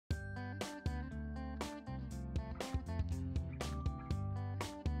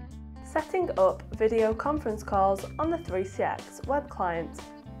Setting up video conference calls on the 3CX web client.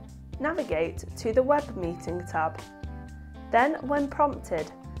 Navigate to the Web Meeting tab. Then, when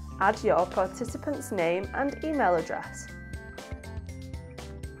prompted, add your participant's name and email address.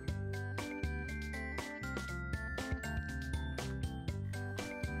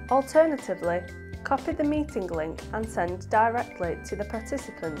 Alternatively, copy the meeting link and send directly to the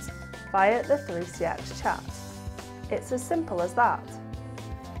participants via the 3CX chat. It's as simple as that.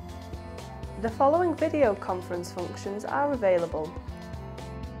 The following video conference functions are available.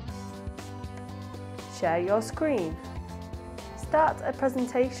 Share your screen. Start a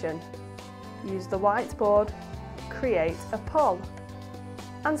presentation. Use the whiteboard. Create a poll.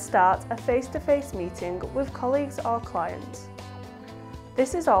 And start a face-to-face meeting with colleagues or clients.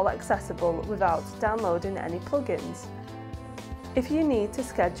 This is all accessible without downloading any plugins. If you need to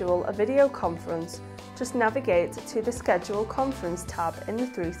schedule a video conference, just navigate to the Schedule Conference tab in the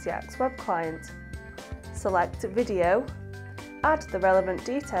 3CX web client. Select Video, add the relevant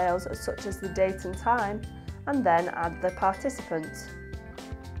details such as the date and time, and then add the participants.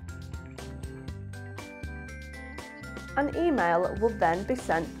 An email will then be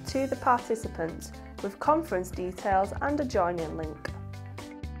sent to the participants with conference details and a join-in link.